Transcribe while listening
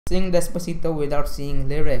Sing Despacito without seeing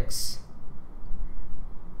lyrics.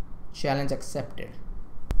 Challenge accepted.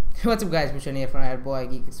 What's up guys, Bhushan here from Boy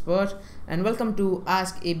Geek Expert, and welcome to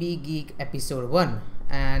Ask AB Geek episode 1.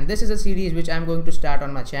 And this is a series which I'm going to start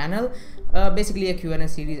on my channel, basically a Q&A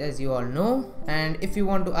series, as you all know. And if you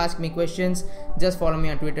want to ask me questions, just follow me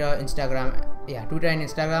on Twitter, Instagram, Twitter and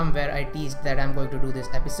Instagram, where I teased that I'm going to do this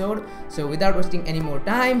episode. So without wasting any more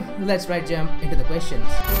time, let's jump into the questions.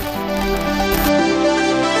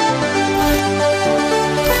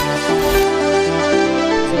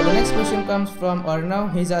 So the next question comes from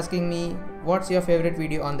Arnav. He's asking me, what's your favorite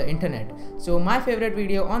video on the internet? So my favorite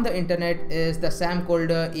video on the internet is the Sam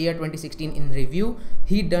Kolder year 2016 in review.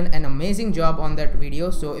 He done an amazing job on that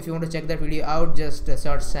video. So if you want to check that video out, just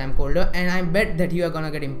search Sam Kolder, and I bet that you are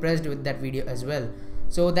gonna get impressed with that video as well.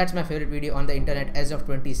 So that's my favorite video on the internet as of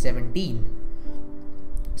 2017.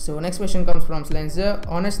 So next question comes from Slenzer.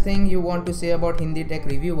 Honest thing you want to say about Hindi tech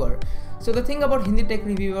reviewer? So the thing about Hindi tech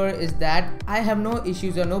reviewer is that I have no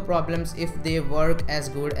issues or no problems if they work as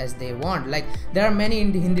good as they want. Like, there are many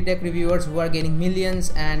Hindi tech reviewers who are getting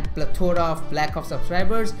millions and plethora of lakh of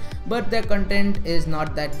subscribers, but their content is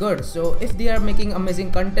not that good. So if they are making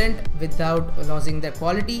amazing content without losing their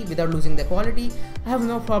quality, I have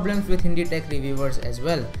no problems with Hindi tech reviewers as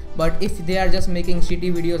well. But if they are just making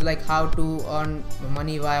shitty videos like how to earn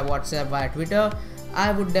money via WhatsApp, via Twitter,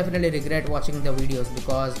 I would definitely regret watching the videos,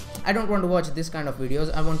 because I don't want to watch this kind of videos.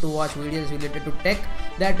 I want to watch videos related to tech,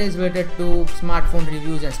 that is related to smartphone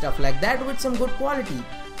reviews and stuff like that, with some good quality.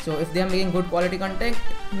 So if they are making good quality content,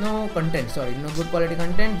 no good quality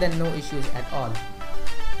content, then no issues at all.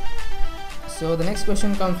 So the next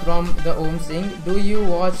question comes from the Om Singh. Do you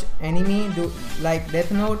watch anime like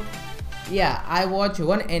Death Note? Yeah, I watch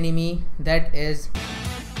one anime, that is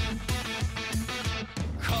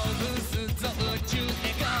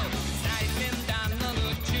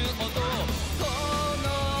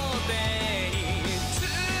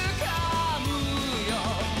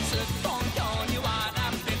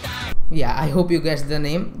I hope you guessed the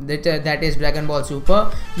name. That is Dragon Ball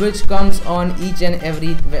Super, which comes on each and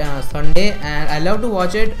every Sunday, and I love to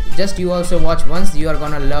watch it. Just you also watch once, you are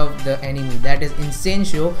gonna love the anime. That is insane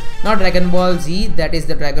show. Not Dragon Ball Z, that is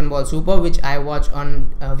the Dragon Ball Super, which I watch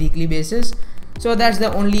on a weekly basis. So that's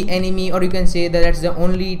the only anime, or you can say that that's the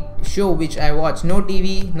only show which I watch. No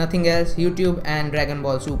TV, nothing else, YouTube and Dragon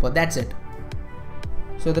Ball Super, that's it.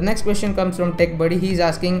 So the next question comes from Tech Buddy. He's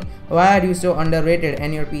asking, why are you so underrated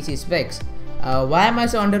and your PC specs? Why am I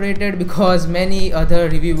so underrated? Because many other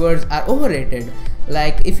reviewers are overrated.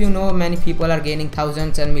 Like, if you know, many people are gaining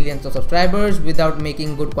thousands and millions of subscribers without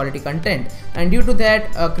making good quality content, and due to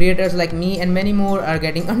that, creators like me and many more are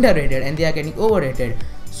getting underrated and they are getting overrated.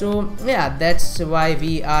 So yeah, that's why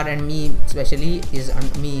VR, and me especially is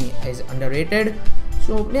underrated.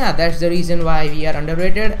 So yeah, that's the reason why we are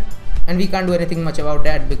underrated, and we can't do anything much about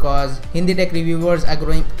that, because Hindi tech reviewers are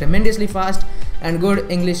growing tremendously fast, and good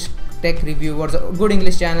English tech reviewers, good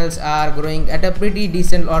English channels are growing at a pretty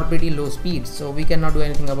decent or pretty low speed. So we cannot do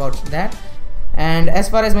anything about that. And as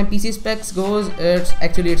far as my PC specs goes, it's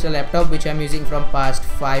a laptop which I'm using from past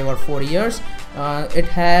 5 or 4 years. It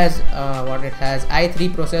has i3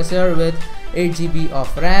 processor with 8 GB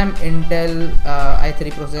of RAM, Intel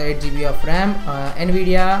i3 processor, 8 GB of RAM,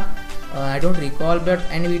 Nvidia, I don't recall, but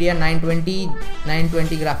Nvidia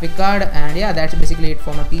 920 graphic card, and yeah, that's basically it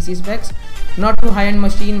for my PC specs. Not too high-end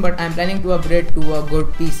machine, but I'm planning to upgrade to a good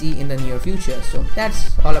PC in the near future. So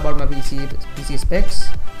that's all about my PC specs.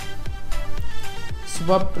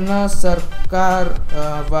 Swapna Sarkar,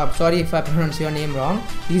 sorry if I pronounce your name wrong.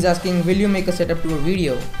 He's asking, will you make a setup tour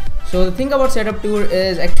video? So the thing about setup tour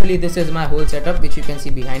is, actually this is my whole setup which you can see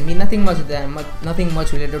behind me. Nothing much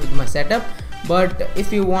related to my setup. But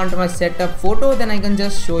if you want my setup photo, then I can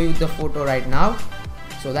just show you the photo right now.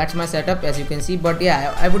 So that's my setup, as you can see. But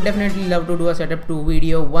yeah, I would definitely love to do a setup tour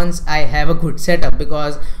video once I have a good setup,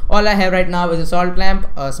 because all I have right now is a salt lamp,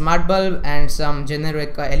 a smart bulb, and some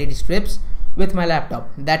generic LED strips with my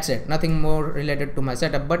laptop. That's it, nothing more related to my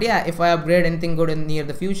setup. But yeah, if I upgrade anything good in near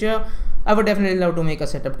the future, I would definitely love to make a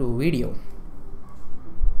setup tour video.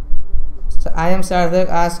 So I am Sarthak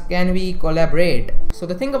asks, can we collaborate? So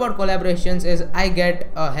the thing about collaborations is, I get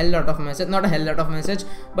a hell lot of message, not a hell lot of message,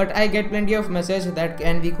 but I get plenty of message that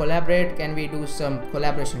can we collaborate, can we do some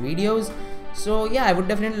collaboration videos. So yeah, I would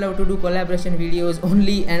definitely love to do collaboration videos,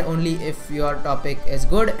 only and only if your topic is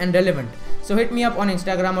good and relevant. So hit me up on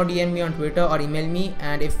Instagram or DM me on Twitter or email me,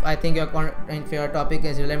 and if I think your topic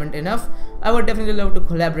is relevant enough, I would definitely love to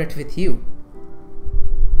collaborate with you.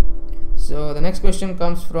 So the next question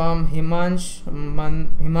comes from Himansh.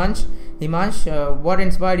 What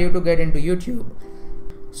inspired you to get into YouTube?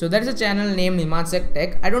 So there is a channel named Meemansak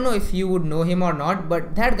Tech. I don't know if you would know him or not,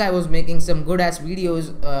 but that guy was making some good ass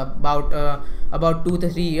videos about 2 to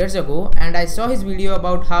 3 years ago, and I saw his video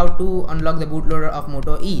about how to unlock the bootloader of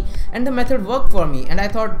Moto E, and the method worked for me, and I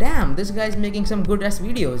thought, damn, this guy is making some good ass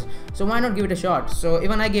videos, so why not give it a shot? So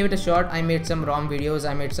even I gave it a shot. I made some ROM videos,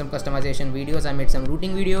 I made some customization videos, I made some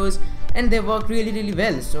routing videos, and they worked really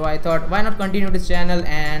well. So I thought, why not continue this channel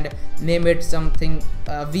and name it something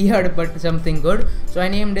weird but something good. So I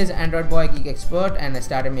named it Android Boy Geek Expert, and I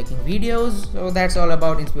started making videos. So that's all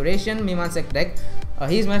about inspiration. Meemansak Tech.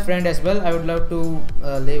 He's my friend as well. I would love to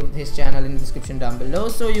leave his channel in the description down below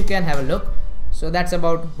so you can have a look. So that's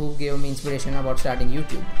about who gave me inspiration about starting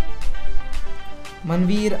YouTube.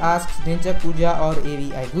 Manveer asks Dhinchak Puja or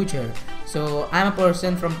AVI Gujar. So I'm a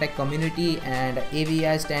person from tech community, and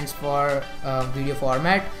AVI stands for video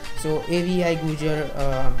format. So AVI Gujar,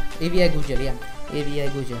 yeah, AVI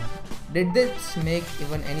Gujar. Did this make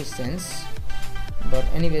even any sense? But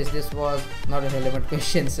anyways, this was not a relevant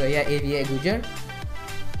question. So yeah, AVI Gujar.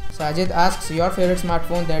 Sajid asks your favorite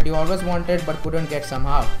smartphone that you always wanted but couldn't get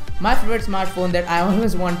somehow. My favorite smartphone that I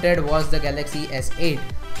always wanted was the Galaxy S8.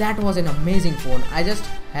 That was an amazing phone. I just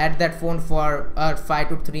had that phone for 5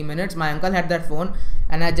 to 3 minutes. My uncle had that phone,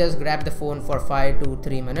 and I just grabbed the phone for 5 to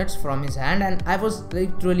 3 minutes from his hand, and I was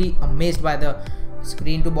literally amazed by the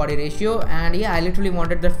screen to body ratio. And yeah, I literally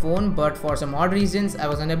wanted the phone, but for some odd reasons I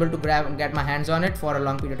was unable to grab and get my hands on it for a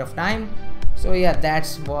long period of time. So yeah,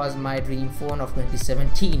 that was my dream phone of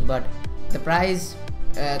 2017, but the price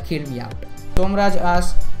killed me out. Somraj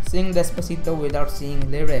asks, sing Despacito without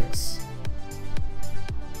seeing lyrics.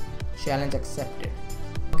 Challenge accepted.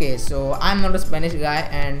 Okay, so I'm not a Spanish guy,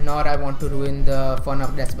 and nor I want to ruin the fun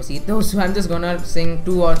of Despacito, so I'm just gonna sing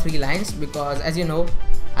 2 or 3 lines, because as you know,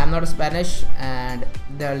 I'm not a Spanish and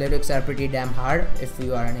the lyrics are pretty damn hard if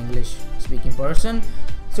you are an English speaking person.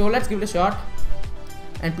 So let's give it a shot,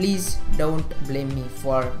 and please don't blame me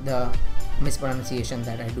for the mispronunciation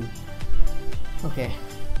that I do. Okay.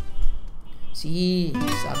 Si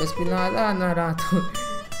sabes que nada narato.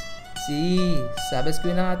 Si sabes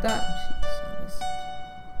que nada.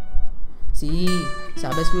 Si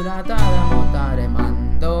sabes que nada mota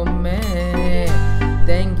remándome.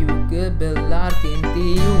 Thank you que belar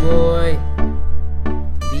quintillo voy.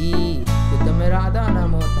 Vi que te mirada na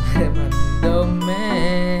mota remándome.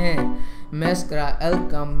 Mezcla el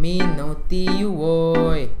camino tío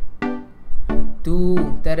voy.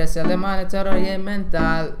 Tú eres alemán y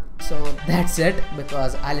mental. So that's it,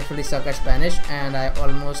 because I literally suck at Spanish and I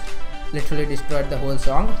almost literally destroyed the whole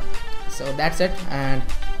song. So that's it, and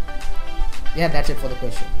yeah, that's it for the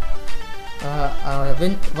question.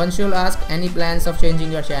 Vanshul asks, any plans of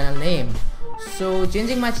changing your channel name? So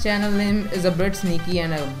changing my channel name is a bit sneaky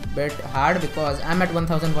and a bit hard, because I'm at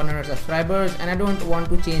 1100 subscribers and I don't want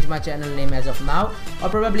to change my channel name as of now, or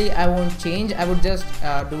probably I won't change. I would just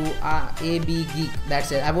do AB Geek.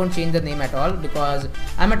 That's it. I won't change the name at all, because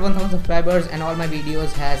I'm at 1000 subscribers and all my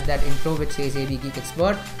videos has that intro which says AB Geek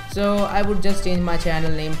Expert. So I would just change my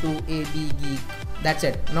channel name to AB Geek. That's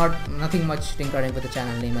it. Nothing much tinkering with the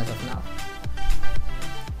channel name as of now.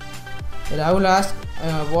 Rahul asks,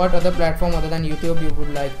 what other platform other than YouTube you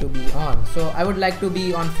would like to be on? So I would like to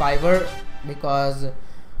be on Fiverr, because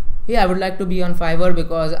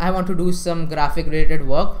I want to do some graphic related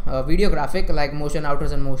work, video graphic like motion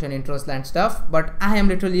outros and motion intros and stuff, but I am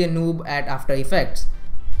literally a noob at After Effects,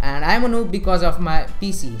 and I am a noob because of my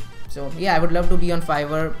PC. So yeah, I would love to be on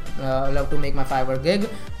Fiverr, love to make my Fiverr gig.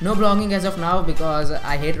 No blogging as of now, because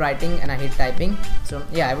I hate writing and I hate typing. So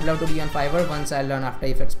yeah, I would love to be on Fiverr once I learn After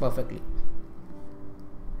Effects perfectly.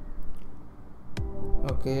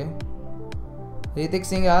 Okay. Hrithik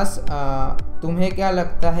Singh तुम्हें क्या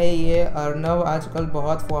लगता है ये अर्नव आजकल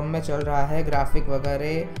बहुत form में चल रहा है, ग्राफिक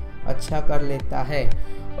वगैरह अच्छा कर लेता है?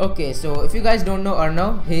 Okay, so if you guys don't know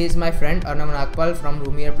Arnav, he is my friend Arnav Nagpal from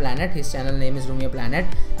Roomier Planet. His channel name is Roomier Planet,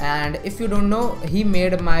 and if you don't know, he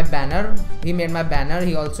made my banner.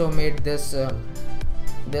 He also made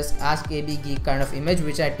this Ask AB Geek kind of image,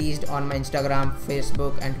 which I teased on my Instagram,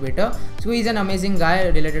 Facebook and Twitter. So he's an amazing guy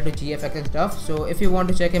related to GFX and stuff. So if you want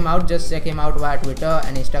to check him out, just check him out via Twitter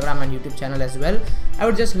and Instagram and YouTube channel as well. I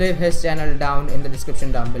would just leave his channel down in the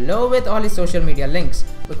description down below with all his social media links,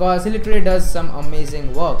 because he literally does some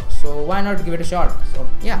amazing work. So why not give it a shot? So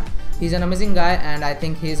yeah, he's an amazing guy and I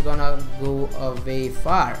think he's gonna go way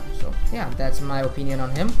far. So yeah, that's my opinion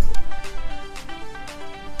on him.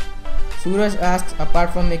 Suraj asks,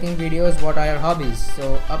 apart from making videos, what are your hobbies?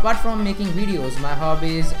 So apart from making videos, my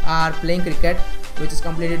hobbies are playing cricket, which is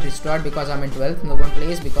completely destroyed because I'm in 12th. No one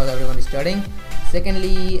plays because everyone is studying.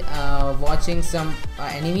 Secondly, watching some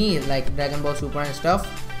anime like Dragon Ball Super and stuff.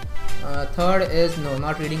 Third is no,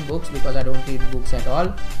 not reading books, because I don't read books at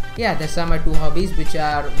all. Yeah, these are my two hobbies, which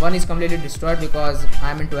are, one is completely destroyed because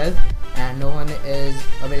I'm in 12th and no one is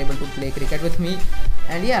available to play cricket with me.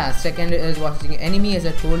 And yeah, second is watching anime, as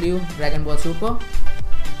I told you, Dragon Ball Super.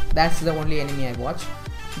 That's the only anime I watch.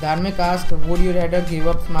 Dharmik asked, would you rather give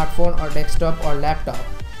up smartphone or desktop or laptop?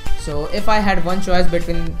 So if I had one choice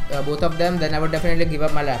between both of them, then I would definitely give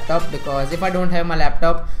up my laptop, because if I don't have my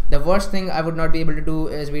laptop, the worst thing I would not be able to do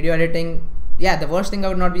is video editing. Yeah, the worst thing I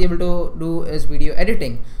would not be able to do is video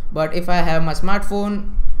editing. But if I have my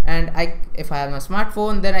smartphone, and if I have my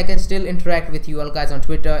smartphone, then I can still interact with you all guys on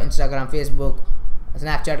Twitter, Instagram, Facebook,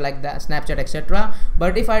 Snapchat, like that, Snapchat, etc.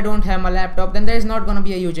 But if I don't have my laptop, then there is not gonna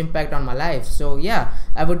be a huge impact on my life. So yeah,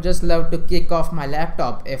 I would just love to kick off my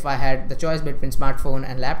laptop if I had the choice between smartphone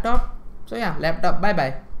and laptop. So yeah, laptop, bye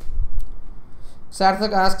bye.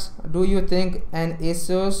 Sarthak asks, do you think an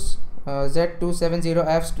Asus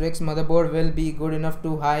Z270F Strix motherboard will be good enough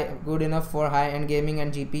for high-end gaming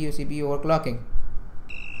and GPU CPU overclocking?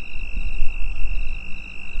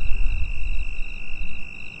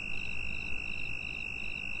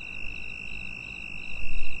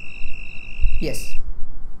 Yes,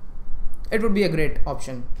 it would be a great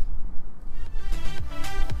option.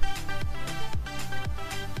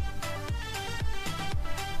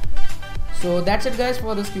 So that's it guys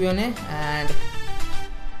for this Q&A, and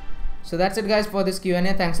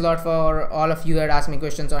thanks a lot for all of you who had asked me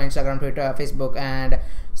questions on Instagram, Twitter, Facebook and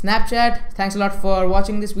Snapchat. Thanks a lot for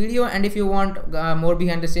watching this video, and if you want more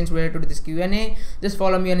behind the scenes related to this Q&A, just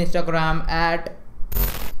follow me on Instagram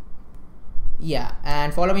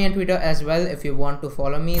and follow me on Twitter as well. If you want to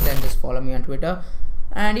follow me, then just follow me on Twitter.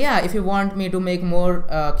 And yeah, if you want me to make more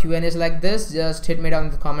Q&As like this, just hit me down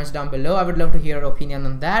in the comments down below. I would love to hear your opinion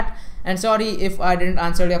on that. And sorry if I didn't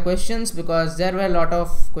answer your questions, because there were a lot of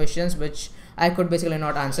questions which I could basically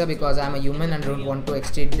not answer because I'm a human and don't want to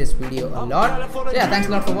extend this video a lot. So yeah, thanks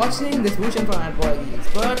a lot for watching. This is Bhushan from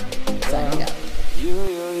Expert.